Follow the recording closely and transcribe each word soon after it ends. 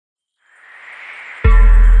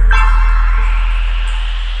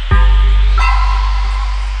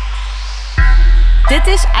Dit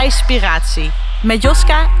is IJspiratie met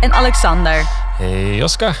Joska en Alexander. Hey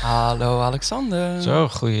Joska. Hallo Alexander. Zo,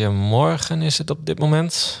 goedemorgen is het op dit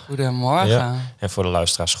moment. Goedemorgen. Ja. En voor de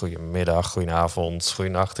luisteraars, goedemiddag, goedenavond,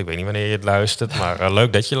 goedenacht. Ik weet niet wanneer je het luistert, maar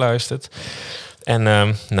leuk dat je luistert. En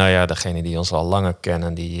degenen die ons al langer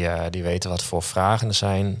kennen, die weten wat voor vragen er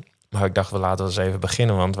zijn. Maar ik dacht, we laten eens even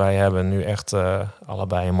beginnen, want wij hebben nu echt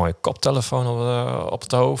allebei een mooie koptelefoon op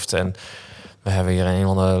het hoofd. En we hebben hier een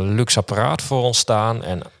van de luxe apparaat voor ons staan.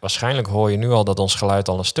 En waarschijnlijk hoor je nu al dat ons geluid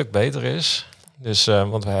al een stuk beter is. Dus,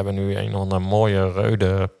 want we hebben nu een van de mooie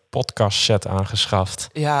rode podcast set aangeschaft.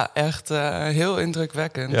 Ja, echt heel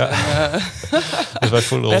indrukwekkend. Ja. En, dus wij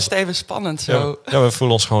voelen best even spannend zo. Ja, we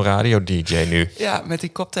voelen ons gewoon radio-dj nu. Ja, met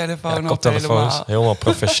die koptelefoon op koptelefoons, helemaal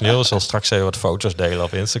professioneel. Ik zal straks even wat foto's delen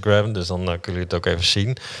op Instagram. Dus dan kunnen jullie het ook even zien.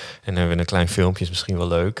 En dan hebben we een klein filmpje, is misschien wel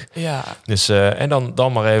leuk. Ja. Dus, en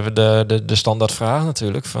dan maar even de standaard vraag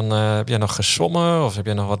natuurlijk. Van, heb jij nog gezwommen? Of heb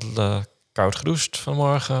jij nog wat koud gedoucht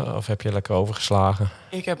vanmorgen? Of heb je lekker overgeslagen?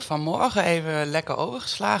 Ik heb vanmorgen even lekker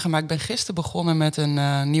overgeslagen. Maar ik ben gisteren begonnen met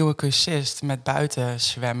een nieuwe cursist. Met buiten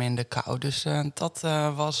zwemmen in de kou. Dus dat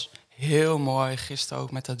was heel mooi. Gisteren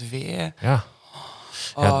ook met het weer. Ja.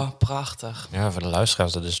 Oh, prachtig. Ja, voor de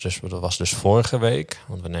luisteraars, dat was dus vorige week.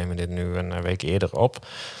 Want we nemen dit nu een week eerder op.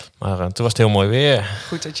 Maar toen was het heel mooi weer.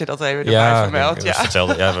 Goed dat je dat even erbij vermeldt.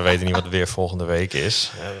 We weten niet wat het weer volgende week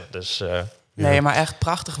is. Dus... Nee, maar echt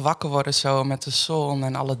prachtig wakker worden zo met de zon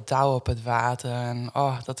en alle dauw op het water. En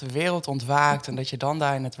dat de wereld ontwaakt en dat je dan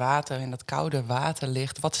daar in het water, in dat koude water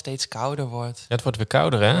ligt, wat steeds kouder wordt. Ja, het wordt weer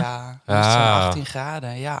kouder, hè? Ja, het is zo'n 18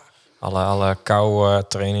 graden, ja. Alle kou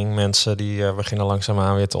training mensen die beginnen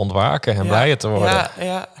langzaamaan weer te ontwaken en blijer te worden.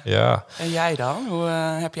 Ja. En jij dan? Hoe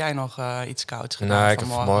heb jij nog iets kouds gedaan? Nou, ik heb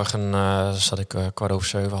vanmorgen zat ik 7:15,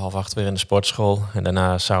 7:30 weer in de sportschool. En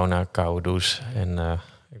daarna sauna, koude douche. En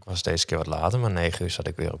ik was deze keer wat later, maar 9 uur zat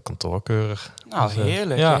ik weer op kantoor keurig. Nou, dus,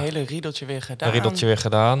 heerlijk. Je hele riedeltje weer gedaan. Een riedeltje weer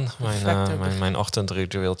gedaan. Mijn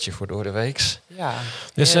ochtendritueeltje voor door de weeks. Ja,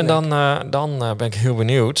 dus en dan ben ik heel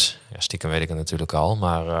benieuwd. Ja, stiekem weet ik het natuurlijk al.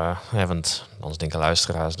 Maar want anders denken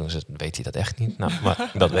luisteraars, weet hij dat echt niet. Nou,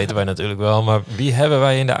 maar dat weten wij natuurlijk wel. Maar wie hebben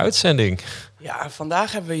wij in de uitzending? Ja,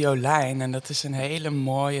 vandaag hebben we Jolijn. En dat is een hele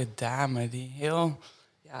mooie dame die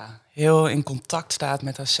heel in contact staat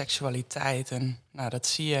met haar seksualiteit. En nou, dat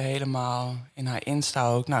zie je helemaal in haar Insta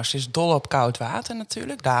ook. Nou, ze is dol op koud water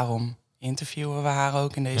natuurlijk. Daarom interviewen we haar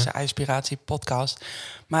ook in deze IJspiratie podcast.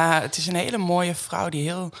 Maar het is een hele mooie vrouw die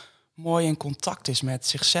heel mooi in contact is met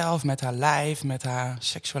zichzelf, met haar lijf, met haar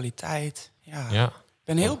seksualiteit. Ja. Ik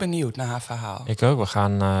ben heel benieuwd naar haar verhaal. Ik ook. We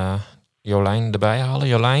gaan Jolijn erbij halen.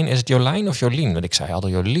 Jolijn, is het Jolijn of Jolien? Want ik zei al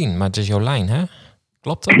Jolien, maar het is Jolijn, hè?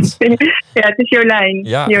 Klopt dat? Ja, het is Jolijn.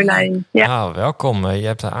 Ja. Jolijn. Ja. Nou, welkom. Je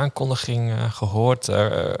hebt de aankondiging gehoord.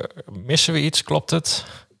 Missen we iets? Klopt het?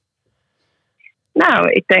 Nou,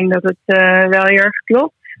 ik denk dat het wel heel erg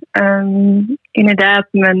klopt. Inderdaad,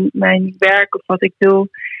 mijn werk of wat ik doe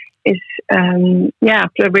is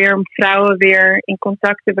proberen om vrouwen weer in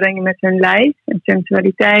contact te brengen met hun lijf en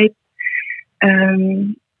sensualiteit.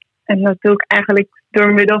 En dat doe ik eigenlijk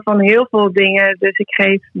door middel van heel veel dingen. Dus ik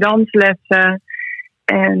geef danslessen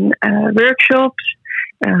en workshops,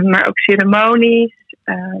 maar ook ceremonies.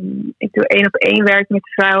 Ik doe 1-op-1 werk met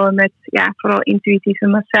vrouwen met vooral intuïtieve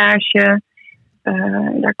massage.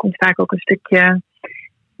 Daar komt vaak ook een stukje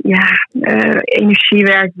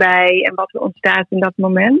energiewerk bij en wat er ontstaat in dat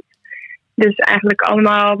moment. Dus eigenlijk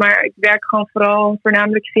allemaal, maar ik werk gewoon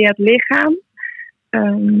voornamelijk via het lichaam.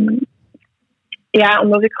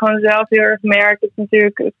 Omdat ik gewoon zelf heel erg merk,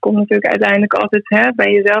 het komt natuurlijk uiteindelijk altijd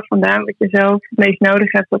bij jezelf vandaan. Wat je zelf het meest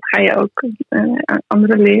nodig hebt, dat ga je ook aan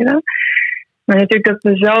anderen leren. Maar natuurlijk dat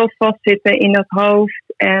we zo vastzitten in dat hoofd.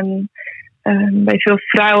 En bij veel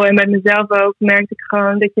vrouwen en bij mezelf ook merk ik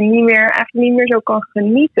gewoon dat je eigenlijk niet meer zo kan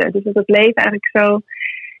genieten. Dus dat het leven eigenlijk zo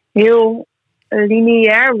heel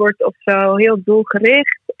lineair wordt of zo, heel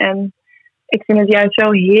doelgericht. En ik vind het juist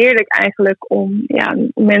zo heerlijk eigenlijk om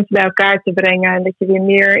mensen bij elkaar te brengen. En dat je weer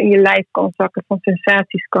meer in je lijf kan zakken, van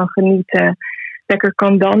sensaties kan genieten. Lekker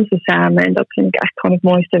kan dansen samen. En dat vind ik eigenlijk gewoon het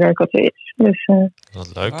mooiste werk wat er is. Dus,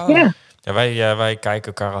 wat leuk. Wow. Ja. Ja, wij kijken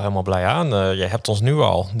elkaar al helemaal blij aan. Je hebt ons nu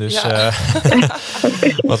al. Dus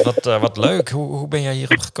wat leuk. Hoe ben jij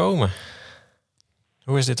hierop gekomen?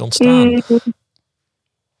 Hoe is dit ontstaan?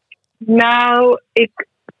 Nou, ik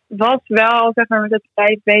was wel met het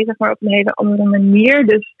lijf bezig, maar op een hele andere manier.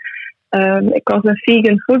 Dus ik had een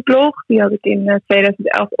vegan foodblog. Die had ik in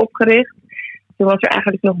 2011 opgericht. Toen was er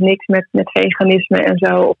eigenlijk nog niks met veganisme en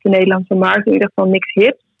zo op de Nederlandse markt. In ieder geval niks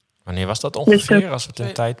hips. Wanneer was dat ongeveer, als we het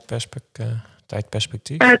in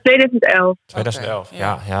tijdperspectief? 2011. 2011,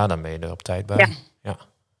 okay. Ja, dan ben je er op tijd bij. Ja.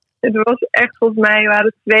 het was echt, volgens mij waren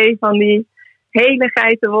het 2 van die hele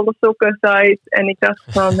geitenwolle sokken sites. En ik dacht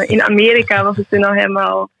van, in Amerika was het toen al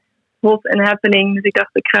helemaal hot en happening. Dus ik dacht,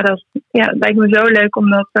 het lijkt me zo leuk om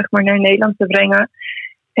dat zeg maar naar Nederland te brengen.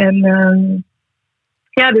 En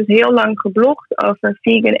dus heel lang geblogd over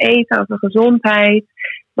vegan eten, over gezondheid.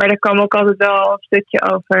 Maar er kwam ook altijd wel een stukje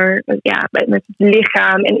over met het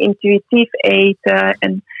lichaam en intuïtief eten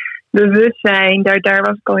en bewustzijn. Daar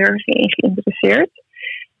was ik al heel erg in geïnteresseerd.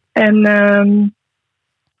 En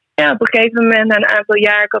op een gegeven moment, na een aantal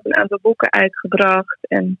jaar, ik had een aantal boeken uitgebracht.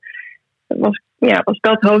 En was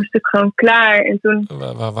dat hoofdstuk gewoon klaar. En toen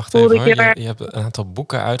wacht even hoor. Je hebt een aantal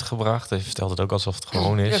boeken uitgebracht. Je vertelt het ook alsof het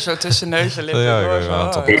gewoon is. Ja, zo tussen neus en lippen. Ja, ik heb een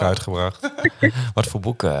aantal boeken uitgebracht. Wat voor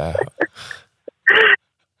boeken?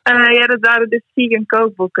 Dat waren dus vegan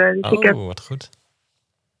kookboeken. Dus ik heb wat goed.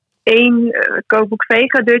 1 kookboek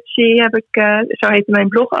Vegaduchy heb ik, zo heette mijn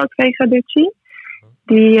blog ook, Vegaduchy.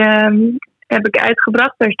 Die heb ik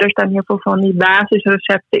uitgebracht. Daar staan heel veel van die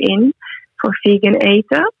basisrecepten in voor vegan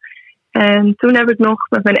eten. En toen heb ik nog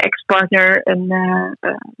met mijn ex-partner een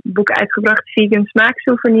boek uitgebracht. Vegan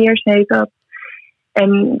Smaaksouvenirs heet dat.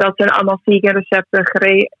 En dat zijn allemaal vegan recepten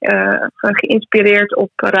geïnspireerd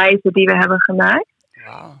op reizen die we hebben gemaakt.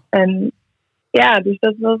 Wow. En dus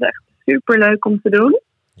dat was echt super leuk om te doen.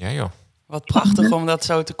 Ja joh. Wat prachtig om dat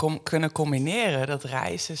zo te kunnen combineren. Dat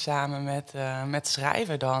reizen samen met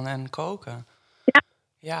schrijven dan en koken.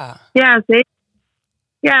 Ja, zeker.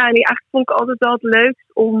 Ja, en eigenlijk vond ik altijd wel het leukst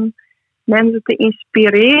om mensen te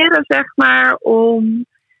inspireren, zeg maar, om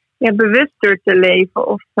bewuster te leven.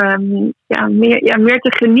 Of meer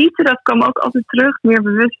te genieten. Dat kwam ook altijd terug. Meer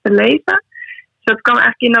bewust te leven. Dus dat kwam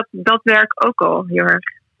eigenlijk in dat werk ook al heel erg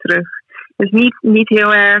terug. Dus niet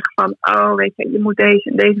heel erg van, weet je moet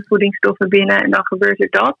deze voedingsstoffen binnen en dan gebeurt er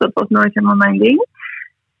dat. Dat was nooit helemaal mijn ding.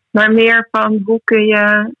 Maar meer van, hoe kun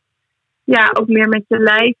je ook meer met je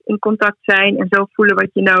lijf in contact zijn en zo voelen wat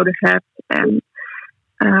je nodig hebt. En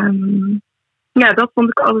dat vond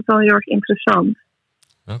ik altijd wel heel erg interessant.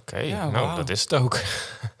 Oké, wow. Dat is het ook.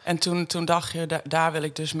 En toen dacht je, daar wil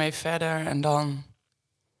ik dus mee verder en dan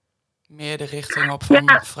meer de richting op van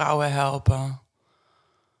vrouwen helpen.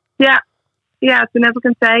 Ja, toen heb ik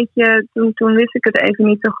een tijdje, toen wist ik het even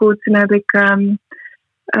niet zo goed. Toen heb ik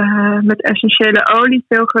met essentiële olie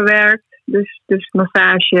veel gewerkt. Dus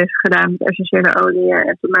massages gedaan met essentiële olie.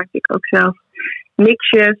 En toen maakte ik ook zelf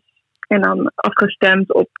mixjes. En dan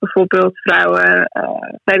afgestemd op bijvoorbeeld vrouwen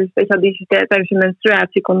tijdens de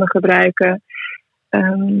menstruatie konden gebruiken.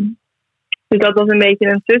 Dus dat was een beetje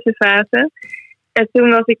een tussenfase. En toen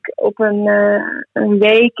was ik op een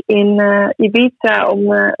week in Ibiza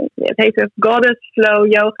om het heet een Goddess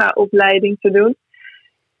Flow yoga opleiding te doen.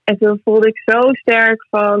 En toen voelde ik zo sterk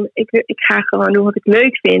van, ik ga gewoon doen wat ik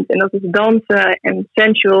leuk vind. En dat is dansen en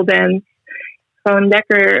sensual dance. Gewoon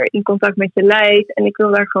lekker in contact met je lijf. En ik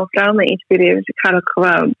wil daar gewoon vrouwen mee inspireren. Dus ik ga dat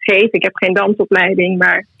gewoon geven. Ik heb geen dansopleiding,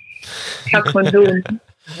 maar ik ga het gewoon doen.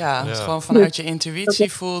 Ja, dus gewoon vanuit je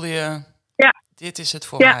intuïtie voelde je, dit is het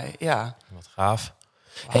voor mij. Ja. Wat gaaf.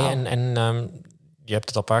 Wow. Hey, en je hebt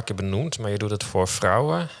het al een paar keer benoemd, maar je doet het voor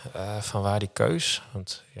vrouwen. Van waar die keus?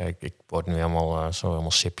 Want ik word nu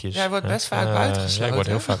helemaal sipjes. Jij wordt best vaak buitengesloten. Ik word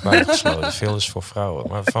heel vaak buitengesloten. Veel is voor vrouwen.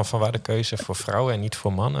 Maar van waar de keuze voor vrouwen en niet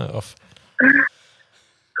voor mannen? Of?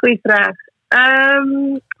 Goeie vraag.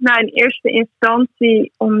 In eerste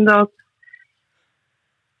instantie omdat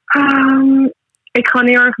ik gewoon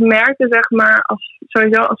heel erg merkte, zeg maar,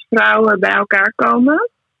 sowieso als vrouwen bij elkaar komen.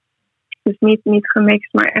 Dus niet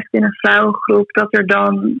gemixt, maar echt in een vrouwengroep. Dat er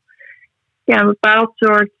dan een bepaald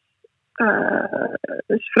soort...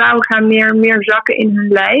 dus vrouwen gaan meer zakken in hun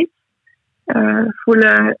lijf.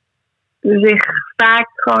 Voelen zich vaak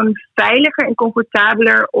gewoon veiliger en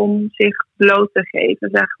comfortabeler om zich bloot te geven,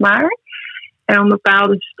 zeg maar. En om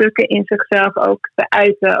bepaalde stukken in zichzelf ook te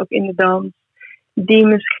uiten, ook in de dans. Die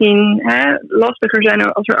misschien lastiger zijn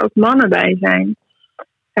als er ook mannen bij zijn.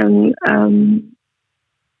 En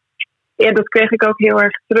dat kreeg ik ook heel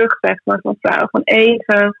erg terug, zeg maar, van vrouwen. Van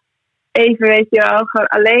even weet je wel, gewoon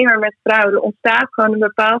alleen maar met vrouwen. Er ontstaat gewoon een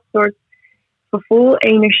bepaald soort gevoel,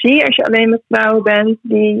 energie als je alleen met vrouwen bent,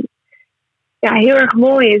 die heel erg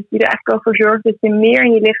mooi is. Die er eigenlijk al voor zorgt dat je meer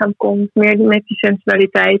in je lichaam komt, meer met die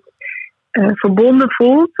sensualiteit verbonden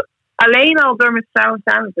voelt. Alleen al door met vrouwen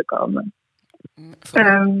samen te komen.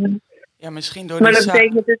 Misschien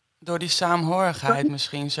door die saamhorigheid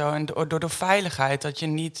misschien zo. En door de veiligheid dat je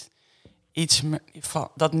niet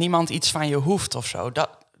dat niemand iets van je hoeft of zo.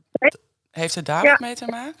 Heeft het daar wat mee te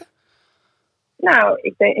maken? Nou,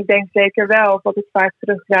 ik denk zeker wel. Wat ik vaak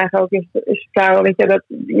terugkrijg ook is vrouwen, weet je, dat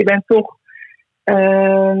je bent toch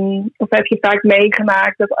Of heb je vaak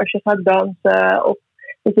meegemaakt dat als je gaat dansen, of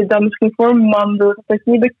dat je het dan misschien voor een man doet, of dat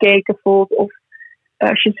je je bekeken voelt, of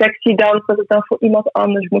als je sexy danst, dat het dan voor iemand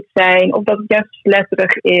anders moet zijn, of dat het juist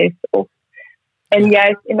sletterig is. En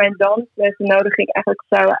juist in mijn danslessen nodig ik eigenlijk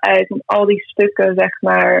vrouwen uit om al die stukken, zeg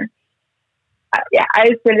maar,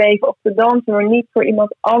 uit te leven of te dansen, maar niet voor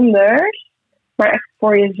iemand anders, maar echt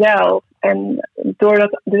voor jezelf. En door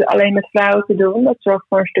dat dus alleen met vrouwen te doen, dat zorgt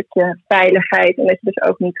voor een stukje veiligheid en dat je dus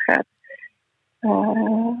ook niet gaat.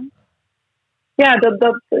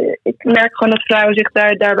 Ik merk gewoon dat vrouwen zich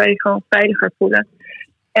daarbij gewoon veiliger voelen.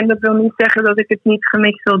 En dat wil niet zeggen dat ik het niet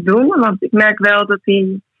gemixt wil doen, want ik merk wel dat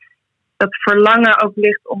dat verlangen ook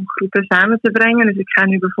ligt om groepen samen te brengen. Dus ik ga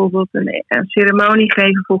nu bijvoorbeeld een ceremonie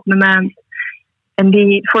geven volgende maand. En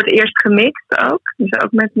die voor het eerst gemixt ook. Dus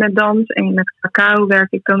ook met dans en met cacao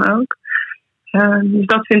werk ik dan ook. Dus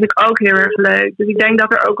dat vind ik ook heel erg leuk. Dus ik denk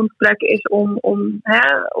dat er ook een plek is om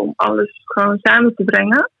alles gewoon samen te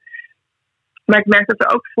brengen. Maar ik merk dat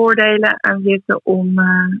er ook voordelen aan zitten om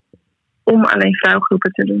alleen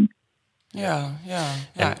vrouwgroepen te doen. Ja.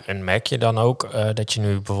 En merk je dan ook dat je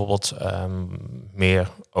nu bijvoorbeeld meer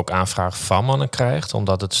ook aanvragen van mannen krijgt,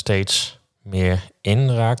 omdat het steeds meer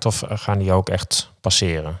inraakt, of gaan die ook echt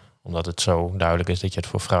passeren? Omdat het zo duidelijk is dat je het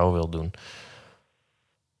voor vrouwen wilt doen.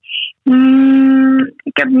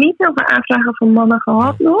 Ik heb niet heel veel aanvragen van mannen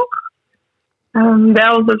gehad nog.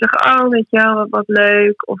 Wel dat ze zeggen, weet je wel, wat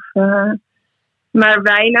leuk. Maar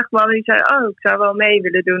weinig mannen die zeiden, ik zou wel mee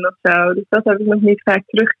willen doen of zo. Dus dat heb ik nog niet vaak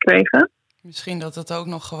teruggekregen. Misschien dat het ook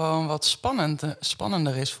nog gewoon wat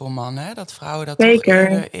spannender is voor mannen. Hè? Dat vrouwen dat Zeker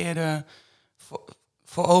toch eerder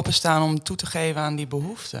voor openstaan om toe te geven aan die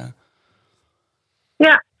behoeften.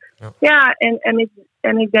 Ja,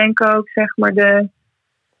 en ik denk ook, zeg maar,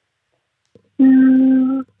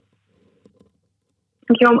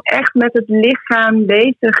 om echt met het lichaam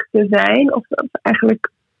bezig te zijn, of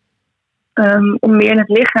eigenlijk om meer in het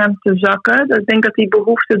lichaam te zakken. Ik denk dat die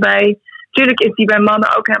behoefte natuurlijk is die bij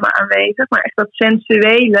mannen ook helemaal aanwezig, maar echt dat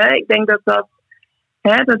sensuele, ik denk dat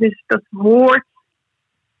hoort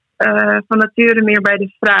van nature meer bij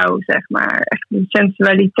de vrouw, zeg maar. Echt die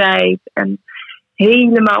sensualiteit en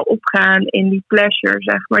helemaal opgaan in die pleasure,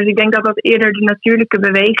 zeg maar. Dus ik denk dat dat eerder de natuurlijke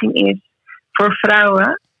beweging is voor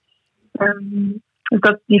vrouwen. Dus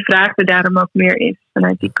dat die vraag er daarom ook meer is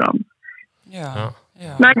vanuit die kant. Ja.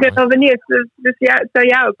 Maar ik ben wel benieuwd. Dus het zou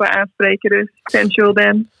jou ook wel aanspreken, dus sensual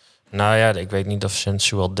dance. Nou ja, ik weet niet of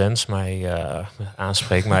sensual dance mij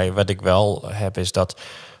aanspreekt. Maar wat ik wel heb is dat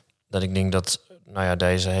ik denk dat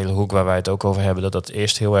deze hele hoek waar wij het ook over hebben, dat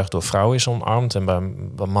eerst heel erg door vrouwen is omarmd en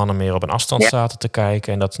bij mannen meer op een afstand zaten te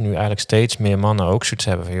kijken. En dat nu eigenlijk steeds meer mannen ook zoiets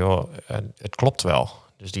hebben van, joh, het klopt wel.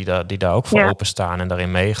 Dus die daar ook voor openstaan en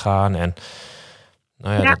daarin meegaan. En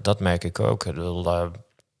dat merk ik ook. Ik bedoel,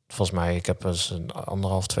 volgens mij, ik heb eens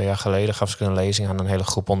 1,5-2 jaar geleden gaf ik een lezing aan een hele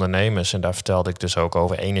groep ondernemers. En daar vertelde ik dus ook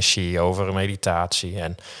over energie, over meditatie.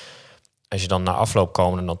 En als je dan na afloop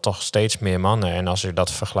komen, dan toch steeds meer mannen. En als je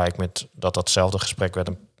dat vergelijkt met datzelfde gesprek werd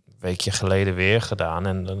een weekje geleden weer gedaan.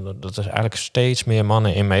 En dat is eigenlijk steeds meer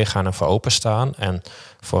mannen in meegaan en voor openstaan. En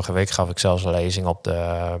vorige week gaf ik zelfs een lezing op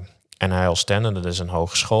de NHL Stenden. Dat is een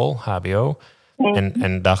hogeschool, HBO.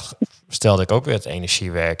 En daar stelde ik ook weer het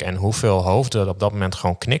energiewerk. En hoeveel hoofden op dat moment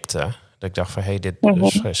gewoon knikten. Dat ik dacht van, dit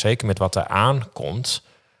dus, zeker met wat er aankomt,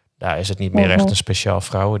 daar is het niet meer echt een speciaal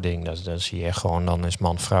vrouwending. Dat zie je gewoon, dan is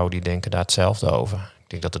man-vrouw die denken daar hetzelfde over. Ik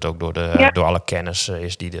denk dat het ook door alle kennis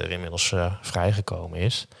is die er inmiddels vrijgekomen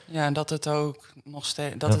is. Ja, en dat het ook nog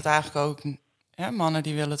steeds, dat het eigenlijk ook, mannen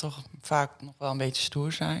die willen toch vaak nog wel een beetje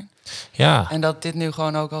stoer zijn. Ja. En dat dit nu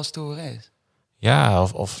gewoon ook al stoer is. Ja,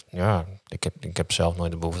 ik heb zelf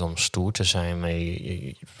nooit de behoefte om stoer te zijn. Maar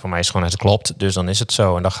voor mij is het gewoon, het klopt, dus dan is het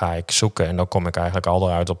zo. En dan ga ik zoeken en dan kom ik eigenlijk al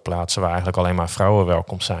eruit op plaatsen waar eigenlijk alleen maar vrouwen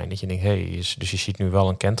welkom zijn. Dat je denkt, dus je ziet nu wel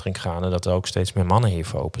een kentering gaande dat er ook steeds meer mannen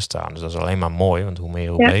hiervoor openstaan. Dus dat is alleen maar mooi, want hoe meer,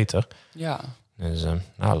 hoe beter. Ja. Dus,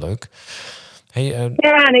 leuk.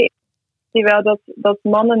 Ik zie wel dat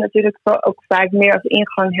mannen natuurlijk ook vaak meer als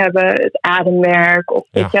ingang hebben het ademwerk of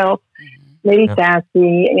weet je wel, meditatie.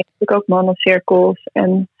 En je hebt natuurlijk ook mannencirkels.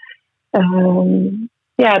 En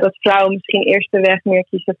dat vrouwen misschien eerst de weg meer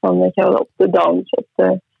kiezen van, weet je wel, op de dans,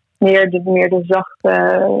 op meer de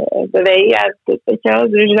zachte beweging. Ja, weet je wel.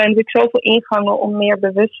 Dus er zijn natuurlijk zoveel ingangen om meer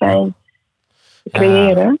bewustzijn te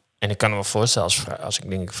creëren. En ik kan me wel voorstellen, als ik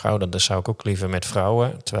denk vrouw, dan zou ik ook liever met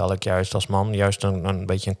vrouwen, terwijl ik juist als man juist een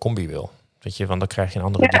beetje een combi wil. Weet je, want dan krijg je een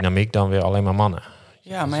andere dynamiek dan weer alleen maar mannen.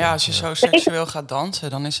 Ja, maar als je zo seksueel gaat dansen,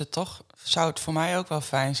 dan is het toch, zou het voor mij ook wel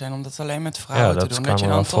fijn zijn om dat alleen met vrouwen te doen. Dat je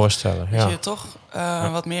dan voorstellen. Dat je toch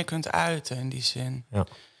wat meer kunt uiten in die zin. Ja,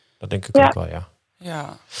 dat denk ik ook wel, ja. Ja.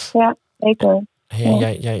 Ja, zeker.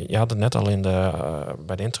 Hey, jij had het net al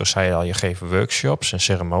bij de intro, zei je al, je geeft workshops en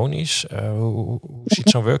ceremonies. Hoe ziet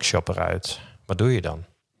zo'n workshop eruit? Wat doe je dan?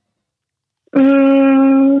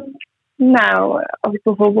 Nou, als ik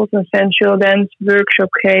bijvoorbeeld een sensual dance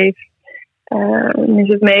workshop geef, is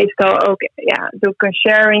het meestal ook, doe ik een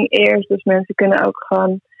sharing eerst. Dus mensen kunnen ook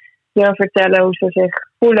gewoon vertellen hoe ze zich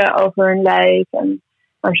voelen over hun lijf en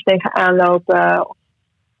waar ze tegenaan lopen.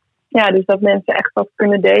 Ja, dus dat mensen echt wat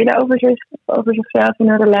kunnen delen over zichzelf in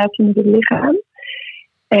hun relatie met het lichaam.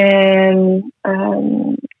 En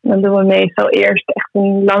dan doen we meestal eerst echt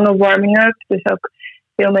een lange warming-up. Dus ook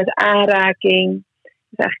veel met aanraking.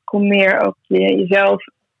 Dus eigenlijk hoe meer ook je jezelf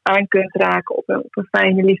aan kunt raken op een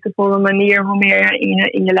fijne, liefdevolle manier, hoe meer je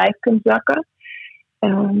in je lijf kunt zakken.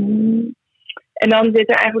 En dan zit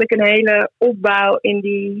er eigenlijk een hele opbouw in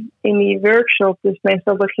die workshop. Dus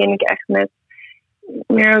meestal begin ik echt met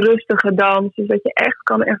meer een rustige dans. Dus dat je echt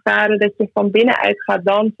kan ervaren dat je van binnenuit gaat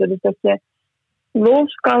dansen. Dus dat je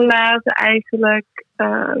los kan laten eigenlijk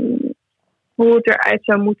hoe het eruit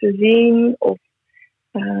zou moeten zien. Of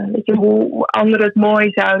weet je, hoe anderen het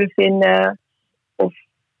mooi zouden vinden. Of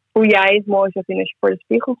hoe jij het mooi zou vinden als je voor de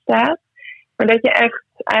spiegel staat. Maar dat je echt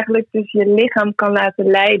eigenlijk dus je lichaam kan laten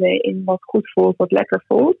leiden in wat goed voelt, wat lekker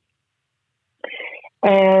voelt.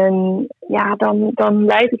 En ja, dan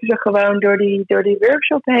leid ik ze gewoon door die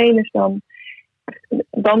workshop heen. Dus dan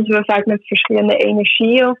dansen we vaak met verschillende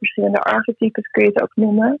energieën, of verschillende archetypes kun je het ook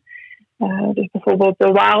noemen. Dus bijvoorbeeld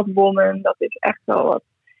de Wild Woman, dat is echt wel wat,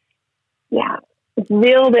 het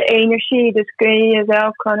wilde energie. Dus kun je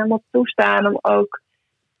jezelf gewoon helemaal toestaan om ook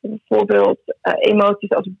bijvoorbeeld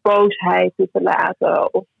emoties als boosheid toe te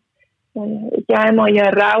laten. Of helemaal je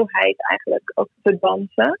rauwheid eigenlijk ook te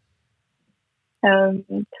dansen. En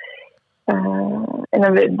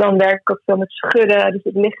dan werk ik ook veel met schudden. Dus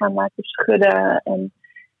het lichaam laten schudden. En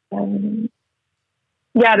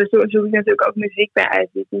dus zoek ik natuurlijk ook muziek bij uit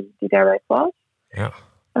die daarbij past. Ja.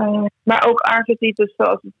 Maar ook archetypes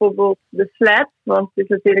zoals bijvoorbeeld de slet. Want het is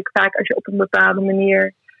natuurlijk vaak als je op een bepaalde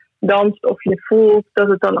manier danst of je voelt dat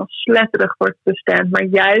het dan als sletterig wordt bestemd. Maar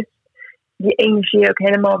juist die energie ook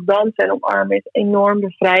helemaal dansen en omarmen is enorm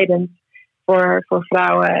bevrijdend voor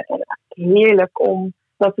vrouwen. En heerlijk om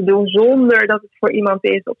dat te doen zonder dat het voor iemand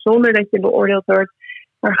is of zonder dat je beoordeeld wordt.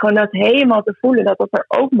 Maar gewoon dat helemaal te voelen dat er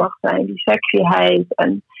ook mag zijn. Die sexyheid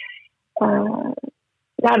en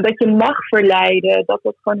dat je mag verleiden. Dat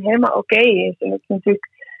dat gewoon helemaal oké is. En het is natuurlijk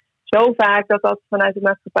zo vaak dat vanuit de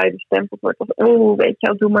maatschappij bestempeld wordt. Of, weet je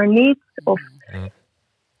wel, doe maar niet. Of,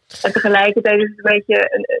 en tegelijkertijd is het een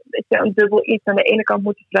beetje een dubbel iets. Aan de ene kant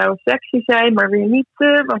moeten vrouwen sexy zijn, maar weer niet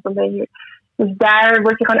te. Want dan ben je... Dus daar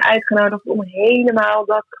word je gewoon uitgenodigd om helemaal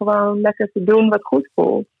dat gewoon lekker te doen wat goed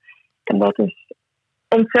voelt. En dat is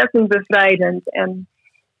ontzettend bevrijdend. En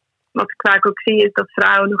wat ik vaak ook zie is dat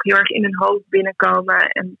vrouwen nog heel erg in hun hoofd binnenkomen.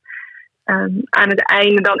 En aan het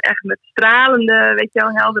einde dan echt met stralende, weet je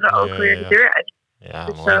wel, heldere ogen weer de deur uit. Ja,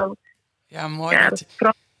 dus mooi. zo, Mooi.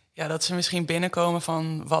 Dat ze misschien binnenkomen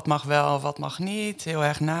van wat mag wel, wat mag niet. Heel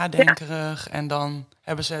erg nadenkerig. Ja. En dan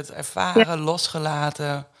hebben ze het ervaren,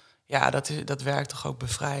 losgelaten. Ja, dat werkt toch ook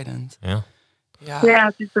bevrijdend. Ja,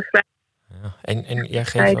 het is bevrijdend. Ja. En jij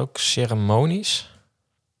geeft ook ceremonies?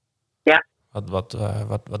 Ja.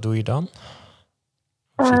 Wat doe je dan?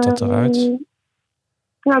 Hoe ziet dat eruit?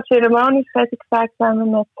 Ceremonies geef ik vaak samen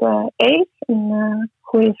met Eve, een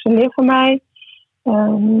goede vriendin van mij.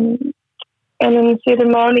 En een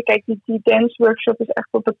ceremonie, kijk, die dance workshop is echt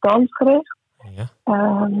op het dans gericht. Ja.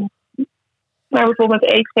 Maar bijvoorbeeld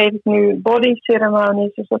met Eve geef ik nu body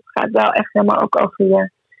ceremonies. Dus dat gaat wel echt helemaal ook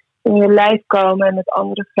over in je lijf komen en met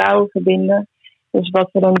andere vrouwen verbinden. Dus wat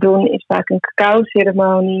we dan doen is vaak een cacao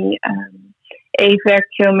ceremonie. Eve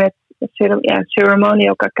werkt veel met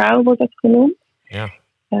ceremonial cacao wordt dat genoemd. Ja.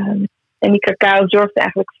 En die cacao zorgt er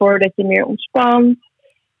eigenlijk voor dat je meer ontspant,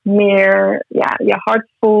 meer je hart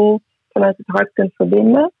voelt, vanuit het hart kunt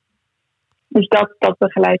verbinden. Dus dat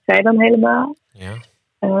begeleidt zij dan helemaal. Ja.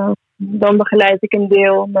 Dan begeleid ik een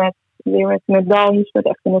deel met dans, met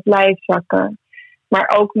echt in het lijf zakken.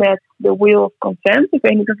 Maar ook met de Wheel of Content. Ik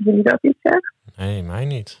weet niet of jullie dat iets zegt. Nee, mij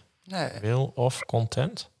niet. Nee. Wheel of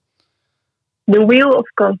Content? De Wheel of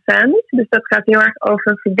Consent. Dus dat gaat heel erg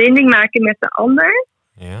over verbinding maken met de ander.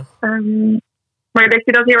 Ja. Maar dat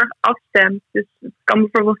je dat heel erg afstemt. Dus het kan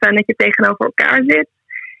bijvoorbeeld zijn dat je tegenover elkaar zit.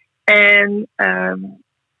 En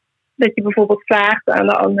dat je bijvoorbeeld vraagt aan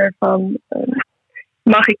de ander van...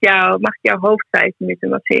 Mag ik jouw hoofd 5 minuten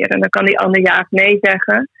masseren? En dan kan die ander ja of nee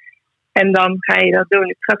zeggen. En dan ga je dat doen.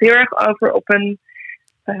 Het gaat heel erg over op een...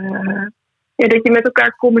 dat je met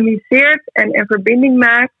elkaar communiceert en verbinding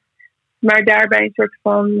maakt. maar daarbij een soort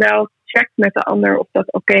van wel checkt met de ander of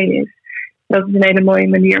dat oké is. Dat is een hele mooie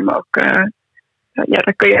manier om ook...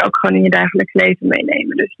 dat kun je ook gewoon in je dagelijks leven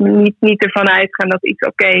meenemen. Dus niet ervan uitgaan dat iets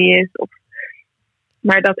oké is.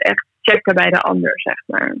 Maar dat echt checken bij de ander, zeg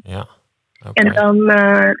maar. Ja. Okay. En dan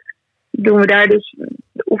doen we daar dus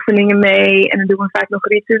de oefeningen mee. En dan doen we vaak nog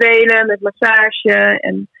rituelen met massage.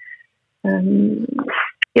 En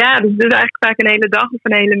dus we doen eigenlijk vaak een hele dag of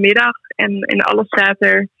een hele middag. En alles staat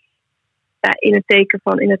er in het teken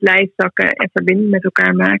van in het lijf zakken en verbinding met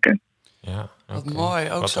elkaar maken. Ja, Wat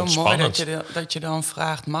mooi. Ook zo mooi dat je dan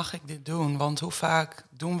vraagt, mag ik dit doen? Want hoe vaak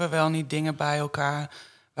doen we wel niet dingen bij elkaar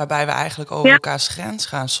waarbij we eigenlijk over elkaars grens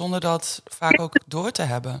gaan, zonder dat vaak ook door te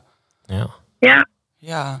hebben.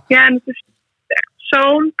 Ja, en het is echt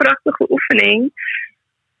zo'n prachtige oefening.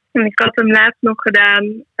 En ik had hem laatst nog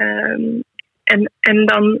gedaan. En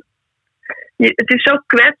dan... Het is zo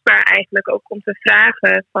kwetsbaar eigenlijk ook om te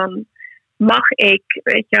vragen van... Mag ik,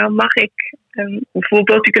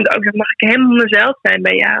 bijvoorbeeld, je kunt ook zeggen, mag ik helemaal mezelf zijn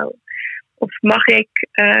bij jou? Of mag ik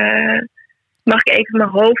even mijn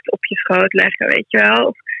hoofd op je schoot leggen, weet je wel?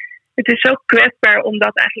 Of, het is zo kwetsbaar om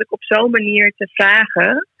dat eigenlijk op zo'n manier te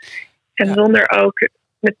vragen. En zonder ook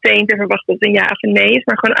meteen te verwachten dat het een ja of een nee is.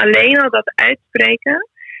 Maar gewoon alleen al dat uitspreken.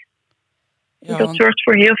 Dat zorgt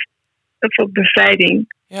voor heel veel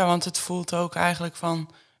bevrijding. Ja, want het voelt ook eigenlijk van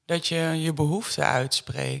dat je je behoeften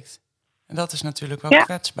uitspreekt. En dat is natuurlijk wel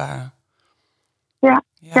kwetsbaar.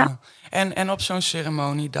 Ja. En op zo'n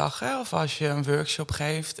ceremoniedag, hè, of als je een workshop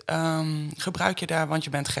geeft, gebruik je daar, want je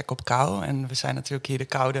bent gek op kou. En we zijn natuurlijk hier de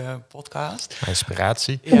koude podcast.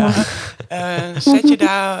 Inspiratie. Ja. Zet je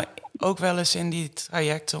daar ook wel eens in die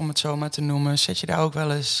trajecten, om het zo maar te noemen, zet je daar ook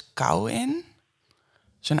wel eens kou in?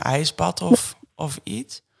 Zo'n ijsbad of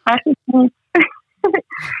iets? Eigenlijk niet.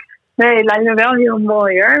 Nee, het lijkt me wel heel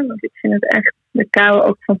mooi hoor. Want ik vind het echt, de kou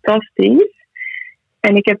ook fantastisch.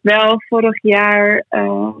 En ik heb wel vorig jaar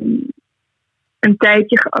een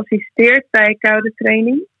tijdje geassisteerd bij koude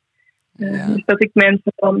training. Dus dat ik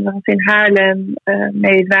mensen van in Haarlem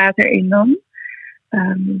mee het water innam.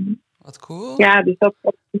 Wat cool. Ja, dus dat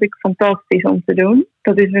vind ik fantastisch om te doen.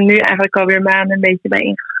 Dat is er nu eigenlijk alweer maanden een beetje bij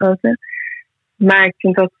ingegoten. Maar ik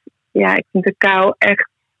vind de kou echt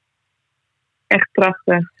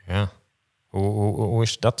prachtig. Ja. Hoe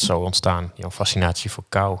is dat zo ontstaan, jouw fascinatie voor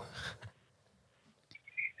kou?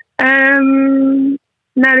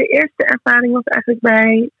 De eerste ervaring was eigenlijk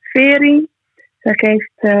bij Veri. Zij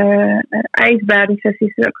geeft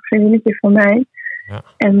ijsbadensessies, ook een vriendinnetje van mij. Ja.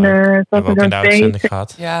 En we hebben ook in de uitzending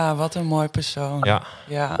gehad. Ja, wat een mooi persoon. Ja.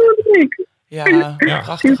 Ja,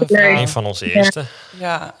 prachtige vrouw. Een van onze eerste.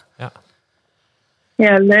 Ja,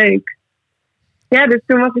 leuk. Ja, dus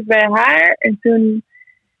toen was ik bij haar en toen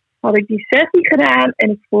had ik die sessie gedaan en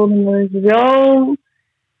ik voelde me zo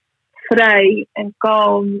vrij en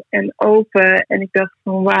kalm en open. En ik dacht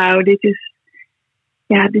van wauw, dit is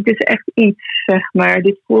echt iets, zeg maar.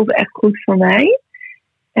 Dit voelde echt goed voor mij.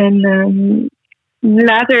 En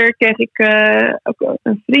later kreeg ik ook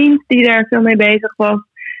een vriend die daar veel mee bezig was.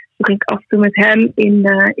 Toen ging ik af en toe met hem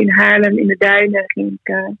in Haarlem in de duinen. Ging ik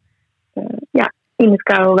in het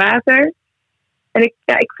koude water. En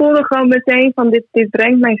ik voelde gewoon meteen van dit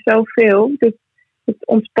brengt mij zoveel. Het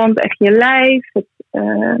ontspant echt je lijf.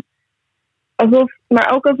 Alsof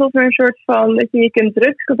er een soort van dat je kunt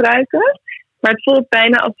drugs gebruiken. Maar het voelt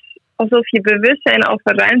bijna alsof je bewustzijn al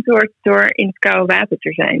verruimd wordt door in het koude water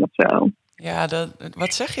te zijn of zo. Ja,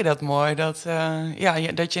 wat zeg je dat mooi? Dat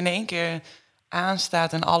je in één keer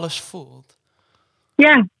aanstaat en alles voelt.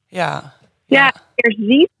 Ja, eerst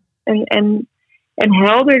ziet en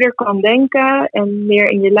helderder kan denken en meer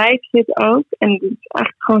in je lijf zit ook. En het is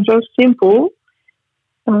eigenlijk gewoon zo simpel.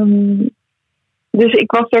 Dus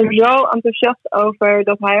ik was er zo enthousiast over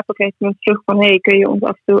dat hij op een gegeven moment vroeg van hey, kun je ons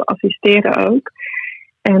af en toe assisteren ook?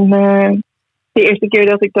 En de eerste keer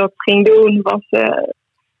dat ik dat ging doen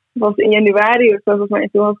was in januari of zo. En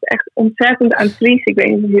toen was het echt ontzettend aan het vriezen. Ik weet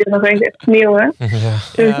niet of jullie nog eens echt sneeuwen. Ja.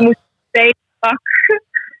 Dus ik moest meteen pak.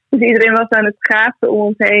 Dus iedereen was aan het schaatsen om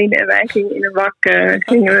ons heen. En wij gingen in een wak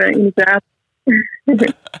gingen we in het water.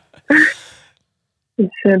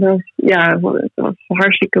 Dus het was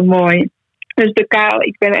hartstikke mooi. Dus de kou,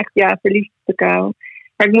 ik ben echt verliefd op de kou.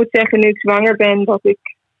 Maar ik moet zeggen, nu ik zwanger ben, dat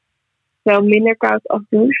ik wel minder koud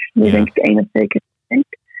afdouche. Nu denk ik 1 of 2 keer per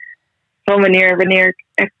week. Van wanneer ik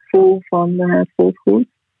echt voel van voelt goed.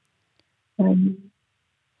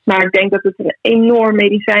 Maar ik denk dat het een enorm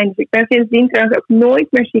medicijn is. Ik ben sindsdien trouwens ook nooit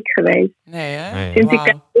meer ziek geweest. Nee, hè? Sinds ik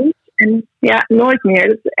het doe. En nooit meer.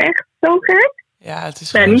 Dat is echt zo gek. Ja, het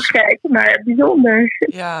is Nou, gewoon... niet gek, maar bijzonder.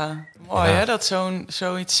 Ja, mooi Ja. hè, dat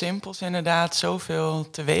zoiets simpels inderdaad zoveel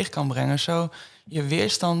teweeg kan brengen. Zo je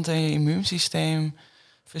weerstand en je immuunsysteem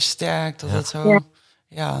versterkt. Dat Ja. het zo... Ja.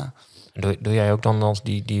 Ja. Doe jij ook dan als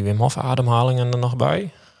die Wim Hof ademhalingen er nog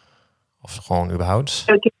bij? Of gewoon überhaupt?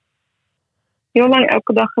 Ik heb heel lang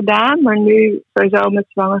elke dag gedaan, maar nu sowieso met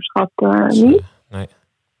zwangerschap niet. Nee.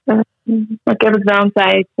 Maar ik heb het wel een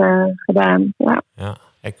tijd gedaan. Ja. Ja,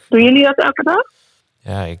 Doen jullie dat elke dag?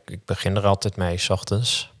 ja, ik begin er altijd mee, 's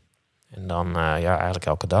ochtends. En dan eigenlijk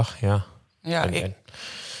elke dag, ja. Ja, En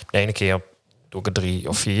de ene keer doe ik er 3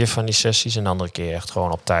 of 4 van die sessies. En de andere keer echt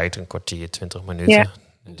gewoon op tijd, een kwartier, 20 minuten. Ja.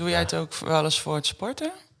 doe jij het ook wel eens voor het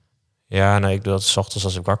sporten? Ja, nee, ik doe dat 's ochtends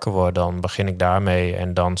als ik wakker word. Dan begin ik daarmee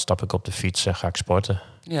en dan stap ik op de fiets en ga ik sporten.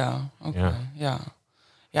 Ja, oké. Ja. Ja.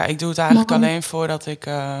 Ja, ik doe het eigenlijk alleen voordat ik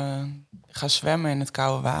ga zwemmen in het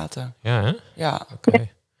koude water. Ja, hè? Ja, Oké.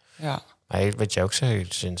 ja. Maar wat je ook zei,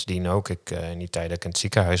 sindsdien ook. In die tijd dat ik in het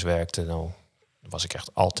ziekenhuis werkte, dan was ik echt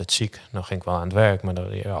altijd ziek. Dan ging ik wel aan het werk,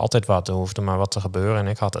 maar altijd wat. Er hoefde maar wat te gebeuren en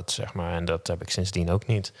ik had het, zeg maar. En dat heb ik sindsdien ook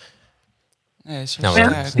niet. Nee, zo Nou,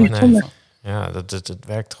 sterk. nee. Ja, het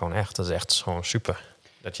werkt gewoon echt. Dat is echt gewoon super.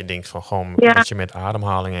 Dat je denkt van gewoon Ja. dat je met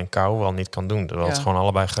ademhaling en kou wel niet kan doen. Terwijl het Ja. gewoon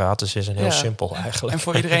allebei gratis is en heel Ja. simpel eigenlijk. En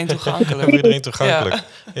voor iedereen En toegankelijk. voor iedereen toegankelijk.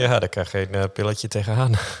 Ja, daar krijg je geen pilletje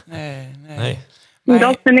tegenaan. Nee. Nee. Maar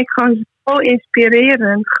Dat vind ik gewoon zo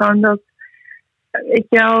inspirerend. Gewoon dat, weet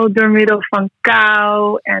je wel, door middel van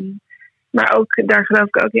kou maar ook, daar geloof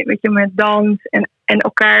ik ook in, weet je, met dans en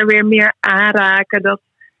elkaar weer meer aanraken.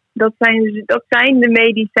 Dat zijn de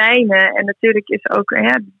medicijnen. En natuurlijk is ook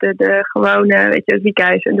de gewone, weet je,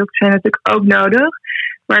 ziekenhuis en dokters zijn natuurlijk ook nodig.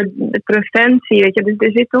 Maar de preventie, weet je, dus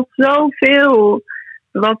er zit nog zoveel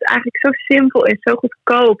wat eigenlijk zo simpel is, zo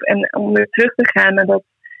goedkoop. En om weer terug te gaan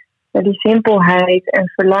naar die simpelheid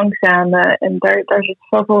en verlangzamen. En daar zit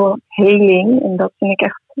zoveel heling. En dat vind ik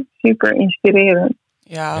echt super inspirerend.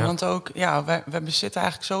 Ja, want ook, we bezitten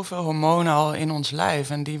eigenlijk zoveel hormonen al in ons lijf.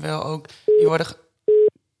 En die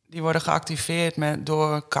worden geactiveerd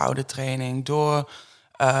door koude training, door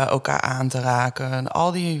elkaar aan te raken.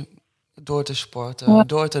 Door te sporten,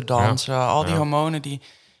 door te dansen. Al die hormonen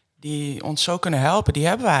die ons zo kunnen helpen, die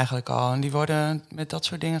hebben we eigenlijk al. En die worden met dat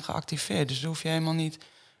soort dingen geactiveerd. Dus daar hoef je helemaal niet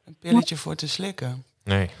een pilletje voor te slikken.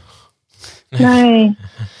 Nee. Nee.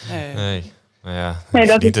 Nee. Nou ja, Nee,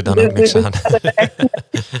 dat verdient er dan is- ook niks dus- aan.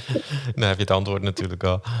 Dan heb je het antwoord natuurlijk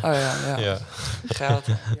al. Oh ja. Geld.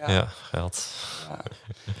 Ja, geld. Ja.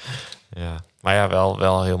 Ja. Maar ja,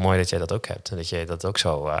 wel heel mooi dat jij dat ook hebt. En dat jij dat ook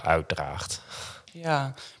zo uitdraagt.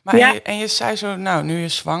 Ja, maar Ja. En je zei zo, nou, nu je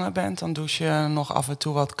zwanger bent, dan douche je nog af en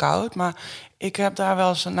toe wat koud. Maar ik heb daar wel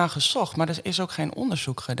eens naar gezocht, maar er is ook geen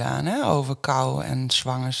onderzoek gedaan over kou en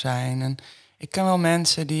zwanger zijn. En ik ken wel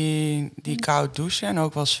mensen die koud douchen en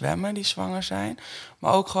ook wel zwemmen die zwanger zijn.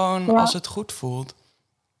 Maar ook gewoon als het goed voelt.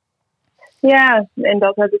 Ja, en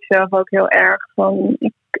dat heb ik zelf ook heel erg. Van,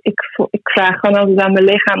 ik vraag gewoon altijd aan mijn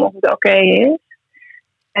lichaam of het oké is.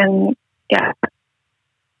 En ja,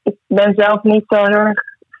 ik ben zelf niet zo heel erg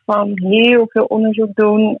van heel veel onderzoek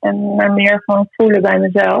doen en maar meer van voelen bij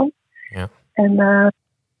mezelf. Ja. En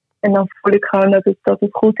dan voel ik gewoon dat het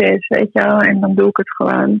goed is, weet je wel. En dan doe ik het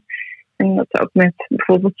gewoon. En dat ook met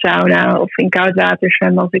bijvoorbeeld sauna of in koud water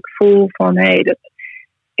zwemmen. Als ik voel van dat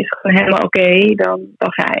is gewoon helemaal oké, dan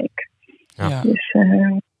ga ik. Ja. Dus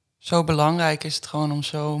Zo belangrijk is het gewoon om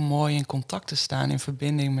zo mooi in contact te staan, in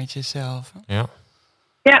verbinding met jezelf. Hè? Ja.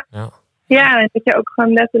 Ja. Ja. ja, en dat je ook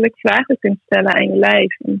gewoon letterlijk vragen kunt stellen aan je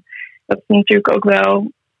lijf. En dat is natuurlijk ook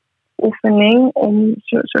wel oefening om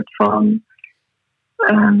zo'n soort van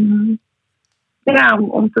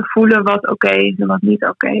om te voelen wat oké is en wat niet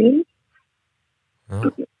oké is.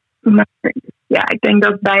 Ja. Maar ja, ik denk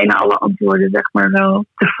dat bijna alle antwoorden zeg maar wel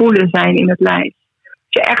te voelen zijn in het lijf.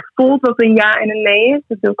 Als je echt voelt dat een ja en een nee is,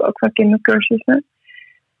 dat doe ik ook vaak in mijn cursussen.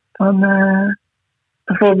 Dan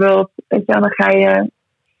bijvoorbeeld, weet je, dan ga je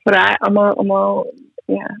allemaal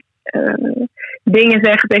dingen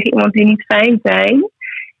zeggen tegen iemand die niet fijn zijn.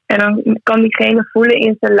 En dan kan diegene voelen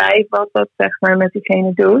in zijn lijf wat dat zeg maar met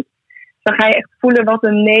diegene doet. Dan ga je echt voelen wat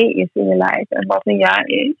een nee is in je lijf en wat een ja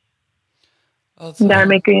is. En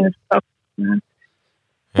daarmee kun je het ook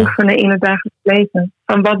oefenen in het dagelijks leven.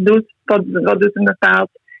 Van wat doet een bepaald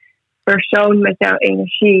persoon met jouw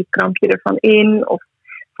energie? Kramp je ervan in? Of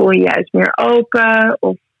voel je juist meer open?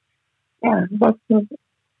 Of ja,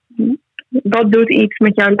 wat doet iets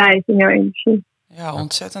met jouw lijf en jouw energie? Ja,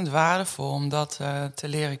 ontzettend waardevol om dat te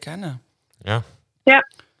leren kennen. Ja. Ja,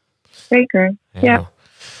 zeker. Ja.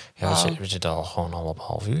 Ja, we zitten al op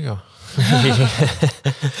half uur.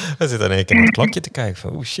 We zitten in één keer naar het klokje te kijken.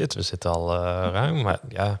 Van, oeh shit, we zitten al ruim. Maar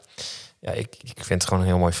ja, ik vind het gewoon een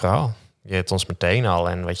heel mooi verhaal. Je hebt ons meteen al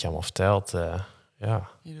en wat je allemaal vertelt. Ja.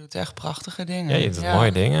 Je doet echt prachtige dingen. Ja, je doet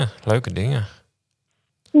mooie dingen. Leuke dingen.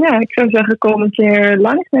 Ja, ik zou zeggen, kom een keer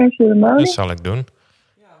langs naar een ceremonie. Dat zal ik doen.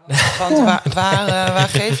 Want waar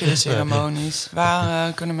geef je de ceremonies?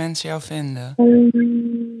 Waar kunnen mensen jou vinden?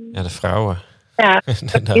 Ja, de vrouwen. Ja,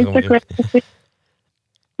 Daarom Instagram.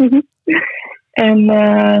 En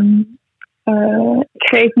ik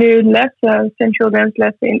geef nu lessen, sensual dance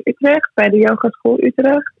lessen in Utrecht, bij de Yogaschool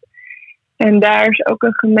Utrecht. En daar is ook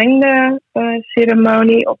een gemengde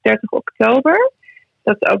ceremonie op 30 oktober.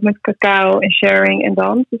 Dat is ook met cacao en sharing en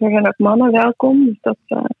dans. Dus er zijn ook mannen welkom. Dus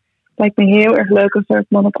dat lijkt me heel erg leuk als er ook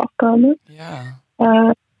mannen op afkomen. Ja.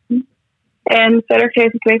 En verder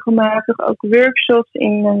geef ik regelmatig ook workshops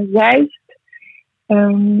in Zeist.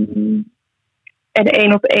 En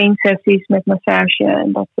 1-op-1 sessies met massage.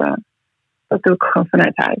 En dat doe ik gewoon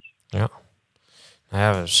vanuit huis. Ja. Nou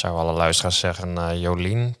ja, we zouden alle luisteraars zeggen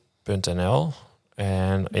Jolien.nl.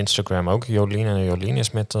 En Instagram ook Jolien. En Jolien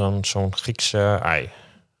is met zo'n Griekse ei.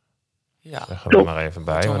 Ja. Zeg er maar even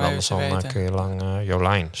bij, Goed om want anders even te dan weten. kun je lang...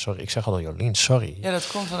 Jolijn, sorry. Ik zeg al Jolien, sorry. Ja, dat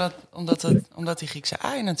komt omdat die Griekse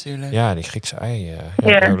ei natuurlijk. Ja, die Griekse ei.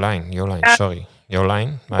 Ja. Jolijn, sorry. Jolijn, maar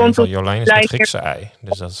in ieder Komt geval op Jolijn is het lijken. Griekse ei.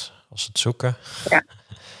 Dus dat is, als ze het zoeken. Ja.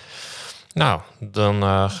 Nou,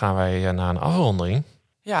 dan gaan wij naar een afronding.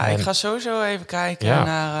 Ja, ik En- ga sowieso even kijken Ja.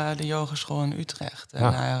 naar de yogaschool in Utrecht. En Ja.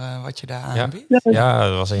 naar wat je daar Ja. aanbiedt. Ja,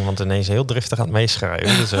 er was iemand ineens heel driftig aan het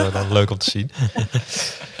meeschrijven. Dus dat leuk om te zien.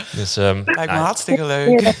 Dus, Lijkt me nou, hartstikke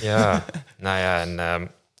leuk. ja, nou ja, en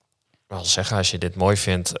wel zeggen als je dit mooi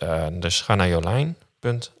vindt, dus ga naar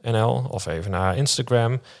jolijn.nl of even naar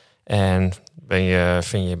Instagram. En ben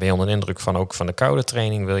je onder de indruk van de koude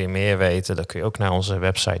training, wil je meer weten, dan kun je ook naar onze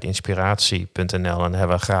website inspiratie.nl en dan hebben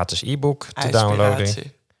we een gratis e-book te downloaden.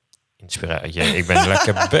 IJspiratie. Ik ben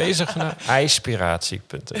lekker bezig naar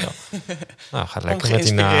ijspiratie.nl. Nou, gaat Om lekker met die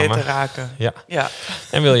geïnspireerd namen. te raken. Ja. Ja.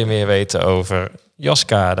 En wil je meer weten over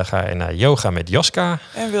Joska, dan ga je naar Yoga met Joska.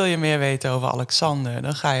 En wil je meer weten over Alexander,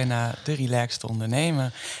 dan ga je naar De Relaxed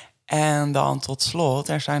Ondernemer. En dan tot slot,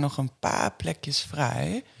 er zijn nog een paar plekjes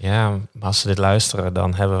vrij. Ja, maar als ze dit luisteren,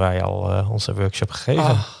 dan hebben wij al onze workshop gegeven.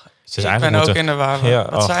 Ach, Dus ik eigenlijk ben ook moeten- in de war. Ja,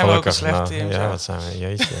 Wat zijn we ook een gelukkig. slecht Nou, team. Ja, zo. wat zijn we,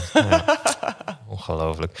 jeetje. Ja.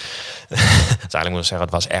 Ongelooflijk. Dus eigenlijk moeten we zeggen,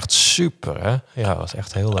 het was echt super, hè? Ja, het was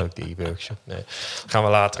echt heel leuk, die workshop. Nee, daar gaan we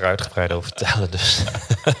later uitgebreid over vertellen. Dus.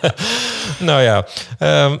 Nou ja,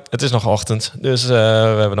 het is nog ochtend, dus we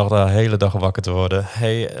hebben nog de hele dag wakker te worden.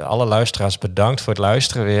 Hey, alle luisteraars, bedankt voor het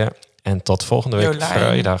luisteren weer. En tot volgende week Jolijn,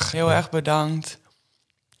 vrijdag. heel erg bedankt.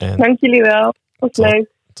 En Dank jullie wel. Was Top. leuk.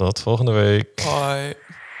 tot volgende week. Hoi.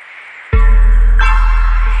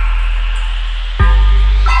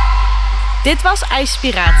 Dit was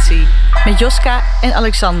IJspiratie met Joska en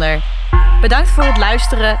Alexander. Bedankt voor het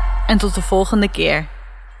luisteren en tot de volgende keer.